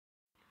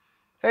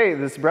Hey,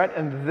 this is Brett,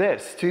 and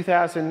this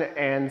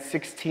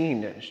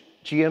 2016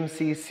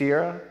 GMC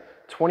SIERRA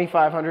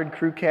 2500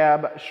 Crew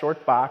Cab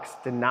Short Box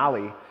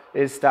Denali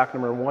is stock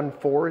number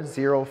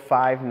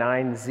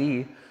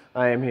 14059Z.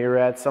 I am here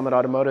at Summit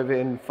Automotive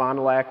in Fond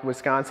du Lac,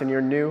 Wisconsin, your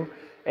new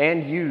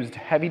and used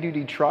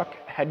heavy-duty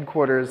truck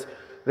headquarters.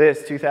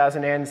 This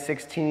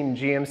 2016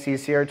 GMC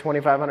SIERRA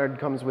 2500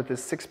 comes with a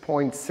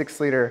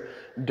 6.6-liter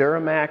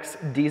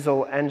Duramax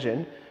diesel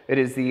engine. It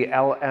is the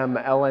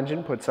LML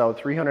engine, puts out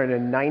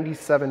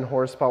 397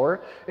 horsepower.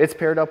 It's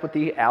paired up with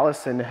the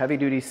Allison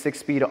heavy-duty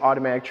 6-speed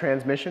automatic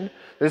transmission.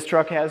 This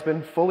truck has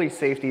been fully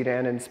safetied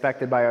and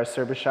inspected by our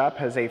service shop,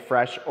 has a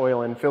fresh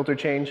oil and filter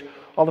change.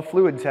 All the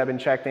fluids have been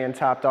checked and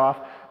topped off,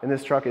 and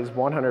this truck is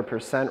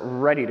 100%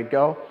 ready to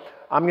go.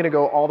 I'm gonna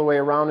go all the way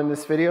around in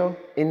this video,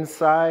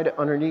 inside,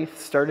 underneath,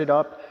 start it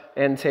up,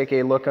 and take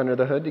a look under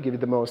the hood to give you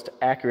the most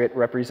accurate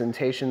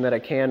representation that I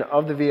can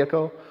of the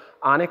vehicle.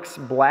 Onyx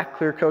black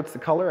clear coat's the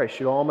color. I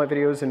shoot all my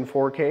videos in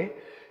 4K.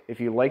 If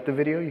you like the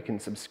video, you can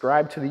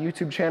subscribe to the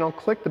YouTube channel,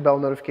 click the bell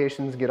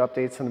notifications, get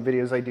updates on the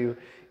videos I do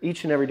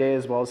each and every day,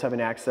 as well as having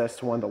access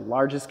to one of the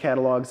largest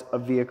catalogs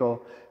of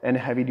vehicle and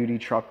heavy-duty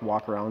truck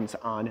walkarounds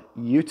on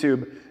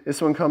YouTube.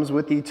 This one comes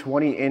with the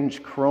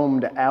 20-inch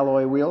chromed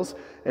alloy wheels,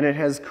 and it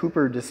has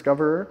Cooper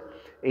Discoverer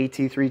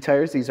AT3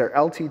 tires. These are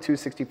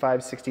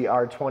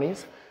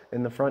LT265/60R20s.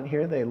 In the front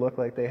here, they look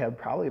like they have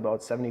probably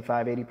about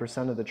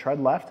 75–80% of the tread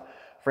left.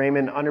 Frame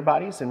and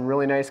underbody's in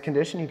really nice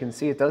condition. You can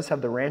see it does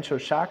have the Rancho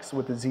shocks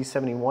with the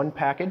Z71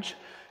 package.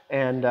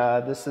 And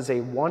this is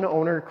a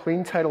one-owner,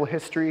 clean title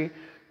history,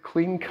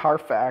 clean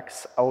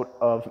CARFAX out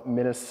of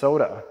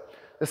Minnesota.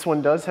 This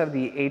one does have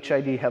the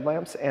HID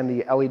headlamps and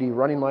the LED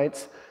running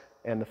lights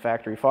and the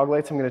factory fog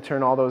lights. I'm going to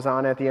turn all those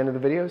on at the end of the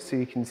video so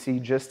you can see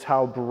just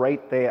how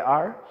bright they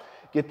are.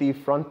 Get the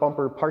front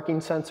bumper parking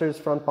sensors.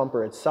 Front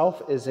bumper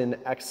itself is in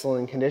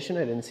excellent condition.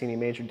 I didn't see any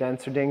major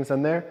dents or dings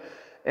on there.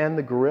 And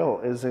the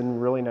grille is in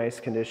really nice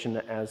condition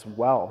as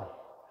well.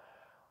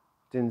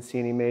 Didn't see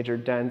any major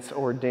dents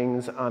or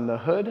dings on the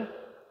hood.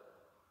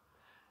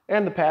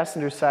 And the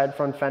passenger side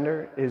front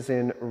fender is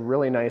in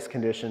really nice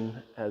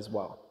condition as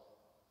well.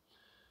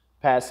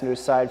 Passenger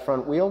side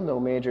front wheel, no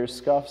major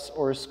scuffs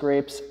or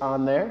scrapes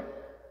on there.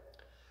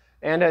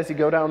 And as you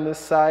go down this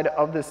side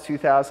of this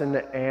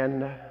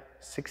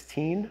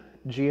 2016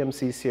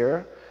 GMC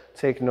SIERRA,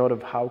 take note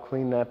of how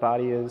clean that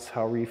body is,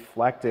 how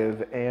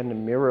reflective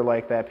and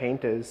mirror-like that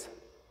paint is.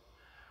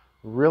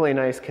 Really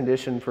nice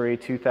condition for a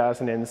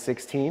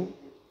 2016.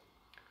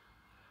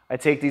 I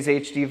take these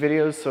HD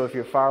videos, so if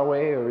you're far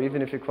away or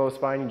even if you're close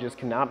by and you just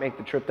cannot make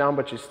the trip down,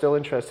 but you're still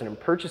interested in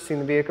purchasing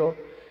the vehicle,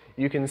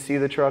 you can see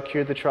the truck,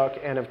 hear the truck,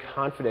 and have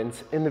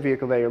confidence in the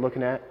vehicle that you're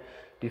looking at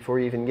before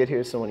you even get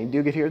here. So when you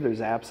do get here,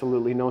 there's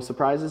absolutely no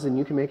surprises, and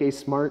you can make a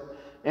smart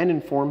and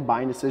informed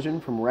buying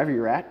decision from wherever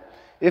you're at.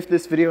 If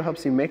this video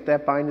helps you make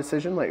that buying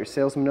decision, let your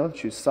salesman know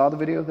that you saw the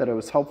video, that it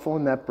was helpful,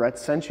 and that Brett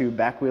sent you.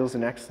 Back wheel's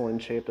in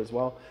excellent shape as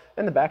well.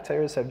 And the back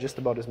tires have just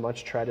about as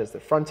much tread as the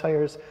front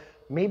tires,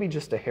 maybe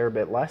just a hair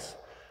bit less.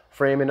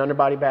 Frame and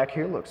underbody back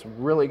here looks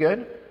really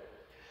good.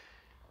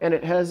 And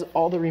it has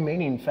all the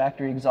remaining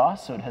factory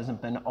exhaust, so it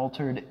hasn't been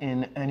altered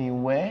in any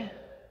way.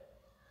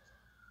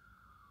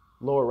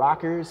 Lower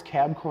rockers,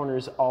 cab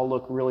corners all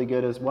look really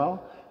good as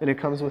well. And it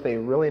comes with a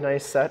really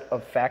nice set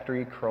of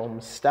factory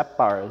chrome step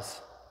bars.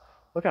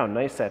 Look how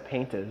nice that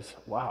paint is.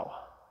 Wow.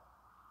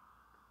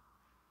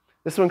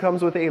 This one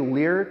comes with a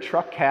Leer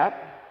truck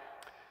cap.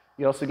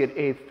 You also get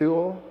a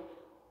Thule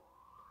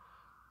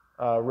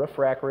roof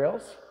rack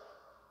rails.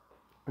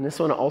 And this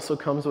one also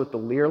comes with the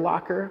Leer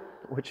locker,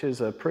 which is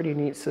a pretty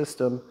neat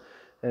system.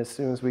 And as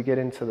soon as we get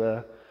into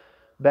the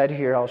bed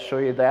here, I'll show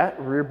you that.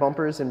 Rear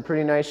bumper is in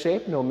pretty nice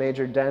shape. No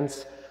major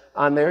dents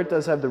on there. It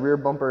does have the rear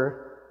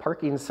bumper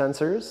parking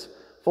sensors.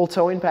 Full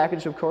towing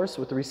package, of course,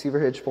 with the receiver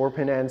hitch,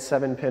 4-pin and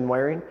 7-pin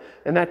wiring.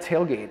 And that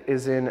tailgate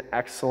is in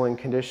excellent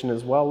condition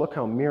as well. Look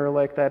how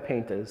mirror-like that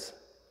paint is.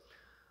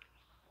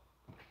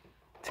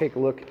 Take a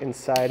look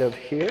inside of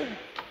here.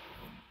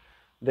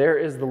 There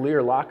is the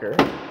Leer locker.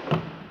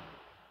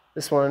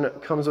 This one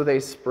comes with a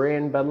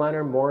spray-in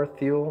bedliner, more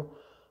Thule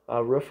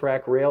roof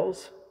rack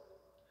rails.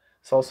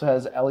 This also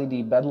has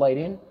LED bed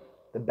lighting.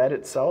 The bed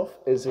itself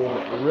is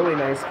in really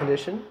nice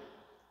condition.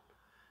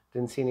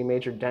 Didn't see any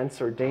major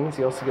dents or dings.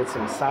 You also get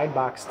some side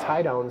box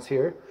tie downs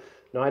here.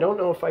 Now I don't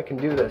know if I can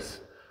do this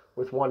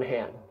with one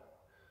hand,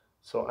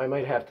 so I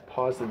might have to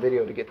pause the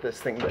video to get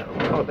this thing down.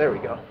 Oh, there we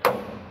go.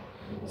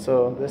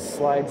 So this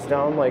slides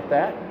down like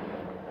that,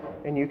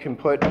 and you can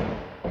put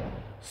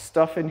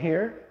stuff in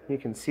here. You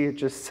can see it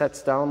just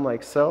sets down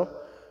like so.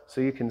 So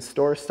you can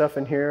store stuff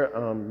in here,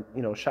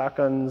 you know,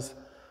 shotguns,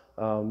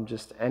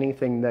 just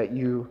anything that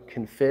you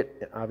can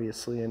fit,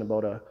 obviously in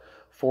about a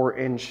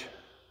 4-inch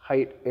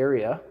height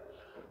area.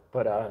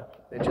 But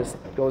it just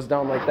goes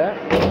down like that,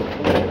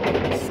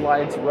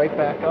 slides right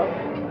back up,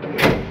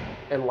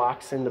 and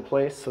locks into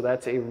place. So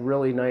that's a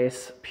really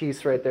nice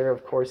piece right there.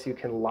 Of course, you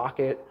can lock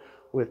it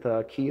with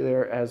a key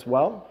there as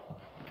well.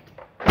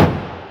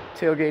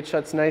 Tailgate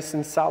shuts nice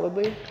and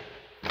solidly,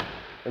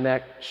 and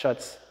that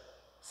shuts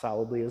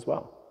solidly as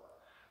well.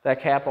 That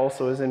cap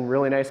also is in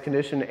really nice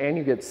condition, and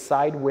you get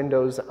side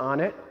windows on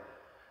it.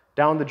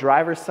 Down the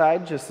driver's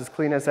side, just as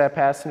clean as that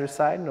passenger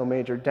side, no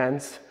major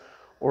dents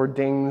or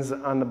dings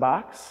on the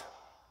box.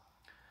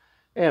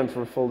 And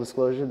for full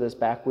disclosure, this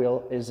back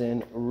wheel is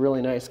in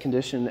really nice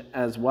condition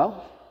as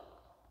well.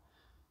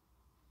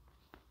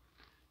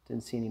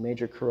 Didn't see any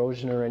major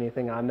corrosion or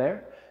anything on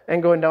there.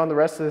 And going down the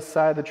rest of the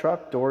side of the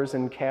truck, doors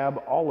and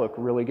cab all look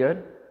really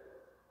good.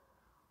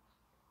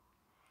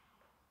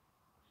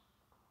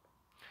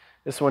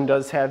 This one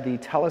does have the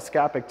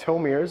telescopic tow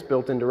mirrors,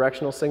 built-in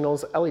directional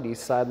signals, LED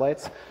side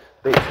lights.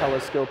 They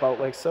telescope out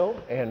like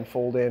so and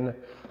fold in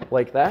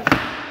like that.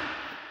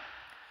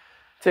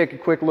 Take a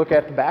quick look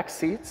at the back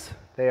seats.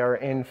 They are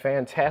in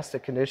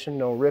fantastic condition,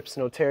 no rips,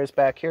 no tears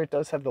back here. It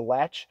does have the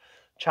Latch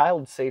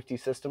child safety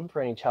system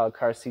for any child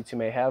car seats you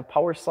may have.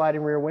 Power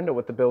sliding rear window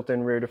with the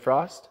built-in rear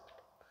defrost.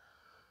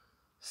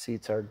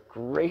 Seats are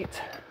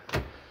great.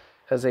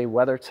 Has a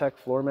WeatherTech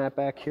floor mat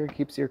back here,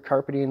 keeps your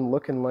carpeting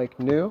looking like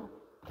new.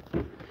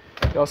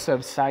 You also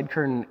have side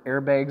curtain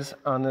airbags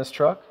on this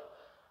truck.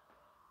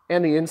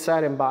 And the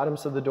inside and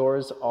bottoms of the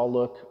doors all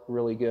look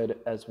really good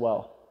as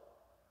well.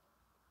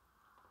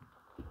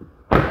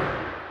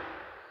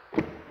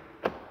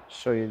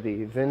 Show you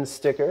the VIN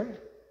sticker.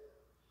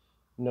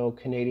 No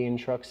Canadian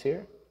trucks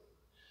here.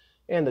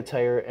 And the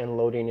tire and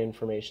loading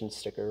information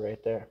sticker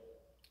right there.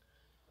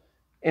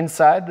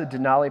 Inside, the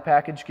Denali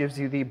package gives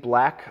you the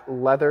black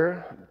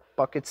leather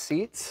bucket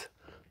seats.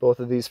 Both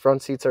of these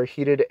front seats are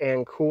heated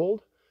and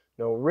cooled.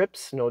 No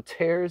rips, no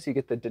tears. You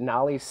get the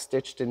Denali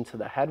stitched into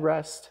the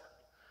headrest.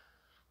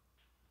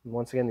 And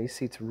once again, these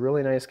seats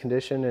really nice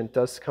condition, and it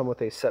does come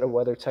with a set of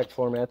WeatherTech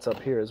floor mats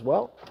up here as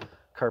well.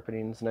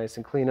 Carpeting's nice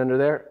and clean under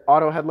there.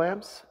 Auto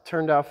headlamps,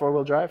 turned off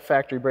four-wheel drive,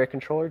 factory brake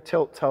controller,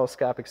 tilt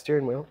telescopic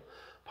steering wheel,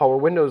 power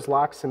windows,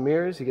 locks, and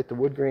mirrors. You get the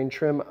wood grain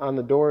trim on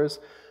the doors,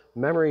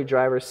 memory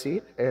driver's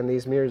seat, and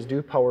these mirrors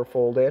do power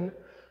fold in.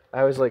 I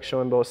always like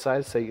showing both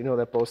sides so you know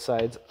that both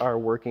sides are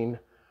working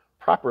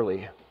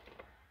properly.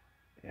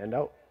 And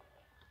out.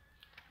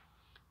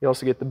 You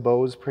also get the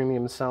Bose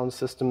premium sound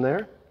system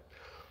there.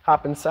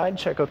 Hop inside,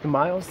 check out the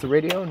miles, the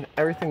radio, and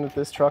everything that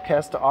this truck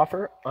has to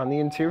offer on the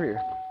interior.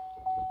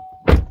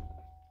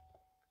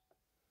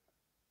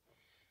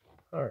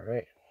 All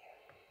right.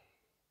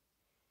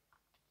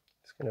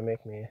 It's gonna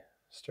make me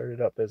start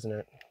it up, isn't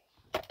it?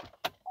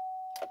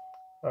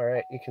 All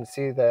right, you can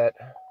see that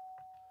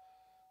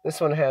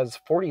this one has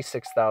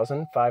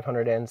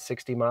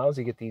 46,560 miles.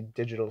 You get the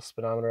digital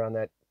speedometer on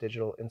that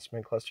digital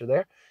instrument cluster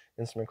there.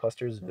 Instrument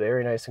cluster is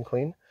very nice and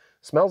clean.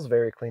 Smells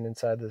very clean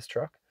inside this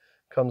truck.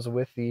 Comes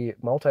with the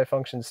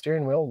multifunction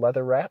steering wheel,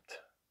 leather wrapped.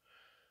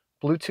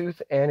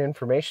 Bluetooth and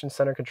information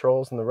center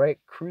controls on the right,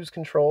 cruise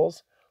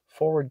controls,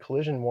 forward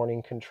collision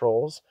warning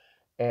controls,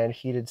 and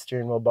heated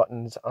steering wheel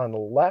buttons on the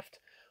left.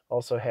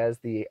 Also has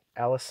the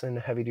Allison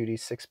heavy-duty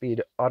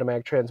 6-speed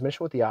automatic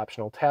transmission with the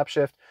optional tap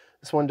shift.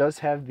 This one does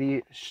have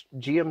the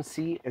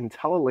GMC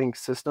IntelliLink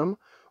system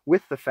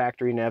with the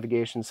factory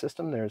navigation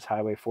system. There's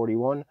Highway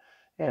 41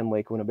 and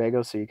Lake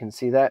Winnebago, so you can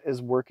see that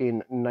is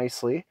working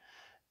nicely.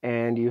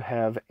 And you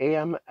have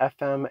AM,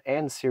 FM,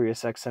 and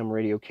Sirius XM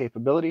radio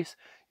capabilities.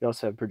 You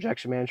also have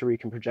projection manager where you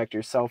can project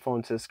your cell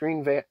phone to the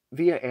screen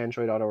via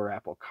Android Auto or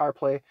Apple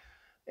CarPlay.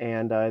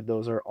 And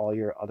those are all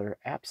your other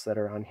apps that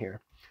are on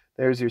here.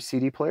 There's your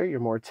CD player,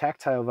 your more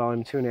tactile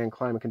volume tune and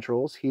climate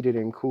controls, heated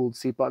and cooled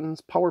seat buttons,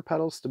 power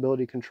pedals,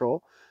 stability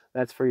control.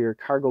 That's for your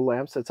cargo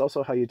lamps. That's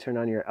also how you turn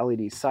on your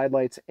LED side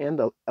lights and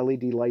the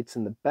LED lights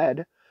in the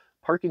bed.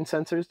 Parking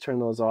sensors, turn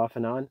those off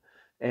and on.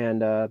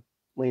 And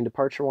lane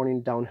departure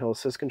warning, downhill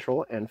assist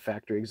control, and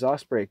factory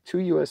exhaust brake. 2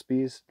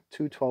 USBs,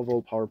 2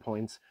 12-volt power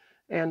points,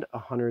 and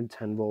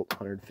 110-volt,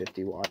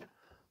 150-watt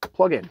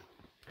plug-in.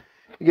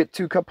 You get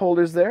 2 cup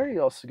holders there.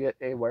 You also get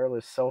a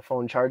wireless cell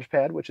phone charge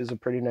pad, which is a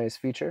pretty nice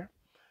feature.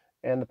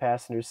 And the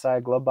passenger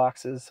side glove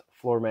boxes,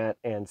 floor mat,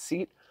 and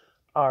seat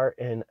are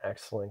in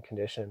excellent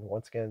condition.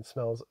 Once again,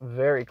 smells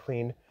very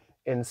clean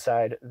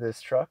inside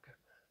this truck.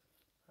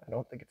 I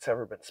don't think it's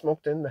ever been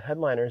smoked in. The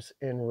headliner's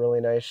in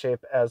really nice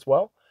shape as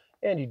well.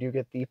 And you do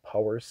get the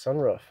power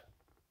sunroof.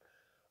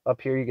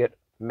 Up here you get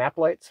map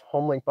lights,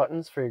 home link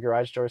buttons for your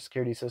garage door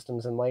security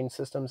systems and lane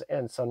systems,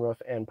 and sunroof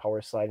and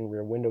power sliding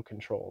rear window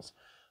controls.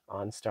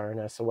 OnStar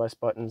and SOS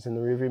buttons in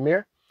the rearview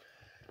mirror.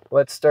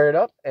 Let's start it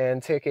up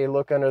and take a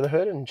look under the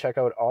hood and check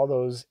out all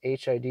those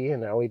HID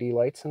and LED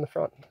lights in the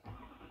front.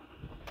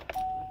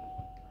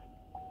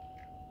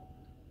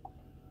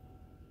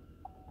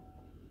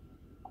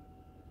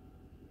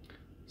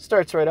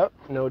 Starts right up,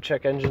 no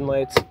check engine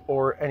lights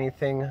or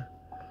anything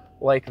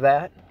like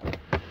that.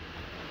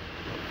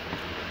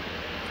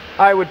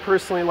 I would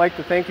personally like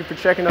to thank you for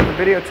checking out the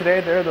video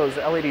today. There are those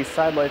LED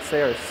side lights.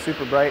 They are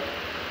super bright.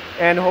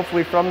 And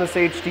hopefully from this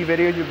HD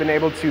video, you've been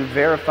able to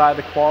verify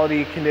the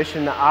quality,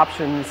 condition, the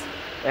options,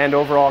 and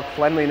overall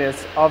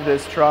cleanliness of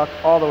this truck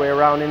all the way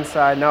around,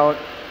 inside and out.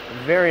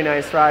 Very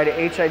nice ride.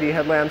 HID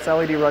headlamps,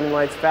 LED running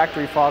lights,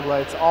 factory fog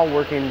lights, all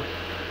working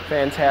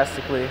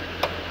fantastically.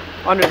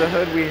 Under the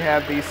hood, we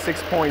have the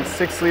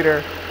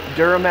 6.6-liter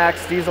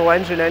Duramax diesel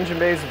engine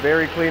base,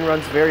 very clean,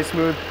 runs very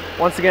smooth.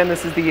 Once again,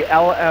 this is the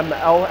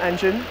LML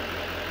engine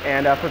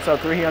and puts out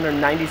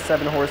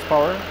 397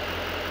 horsepower.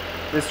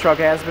 This truck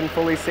has been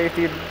fully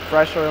safetied,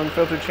 fresh oil and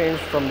filter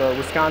changed from the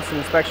Wisconsin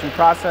inspection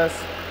process,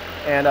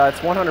 and it's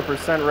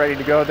 100% ready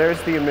to go.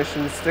 There's the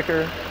emissions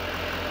sticker,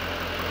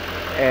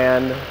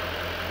 and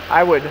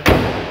I would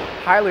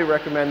highly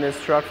recommend this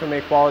truck from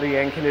a quality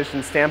and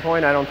condition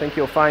standpoint. I don't think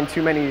you'll find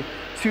too many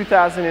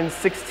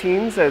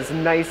 2016s as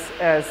nice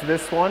as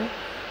this one.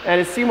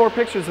 And to see more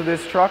pictures of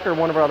this truck or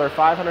one of our other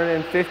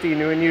 550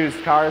 new and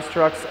used cars,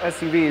 trucks,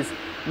 SUVs,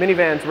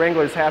 minivans,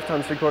 Wranglers, half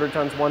tons, 3/4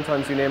 tons, 1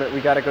 tons, you name it, we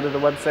got to go to the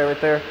website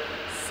right there,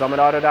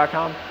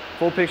 summitauto.com.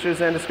 Full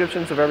pictures and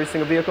descriptions of every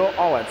single vehicle,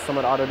 all at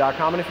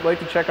summitauto.com. And if you'd like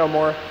to check out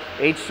more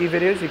HD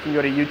videos, you can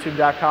go to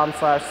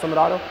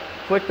youtube.com/summitauto.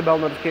 Click the bell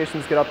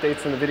notifications, get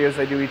updates on the videos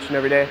I do each and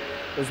every day,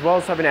 as well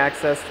as having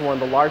access to one of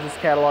the largest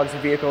catalogs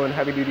of vehicle and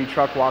heavy-duty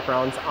truck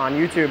walkarounds on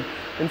YouTube.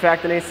 In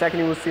fact, in a second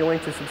you will see a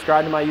link to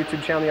subscribe to my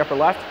YouTube channel in the upper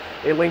left,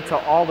 a link to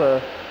all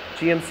the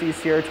GMC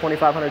Sierra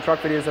 2500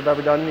 truck videos I've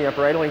ever done in the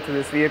upper right, a link to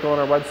this vehicle on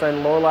our website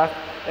in the lower left,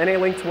 and a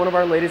link to one of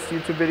our latest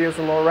YouTube videos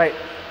in the lower right.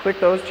 Click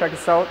those, check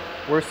us out.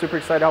 We're super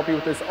excited to help you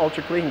with this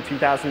ultra clean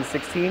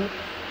 2016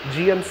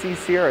 GMC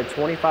Sierra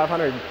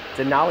 2500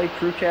 Denali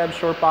Crew Cab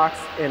Short Box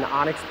in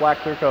Onyx Black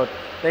Clear Coat.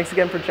 Thanks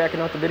again for checking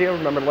out the video.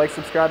 Remember to like,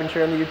 subscribe, and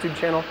share on the YouTube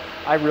channel.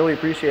 I really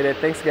appreciate it.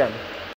 Thanks again.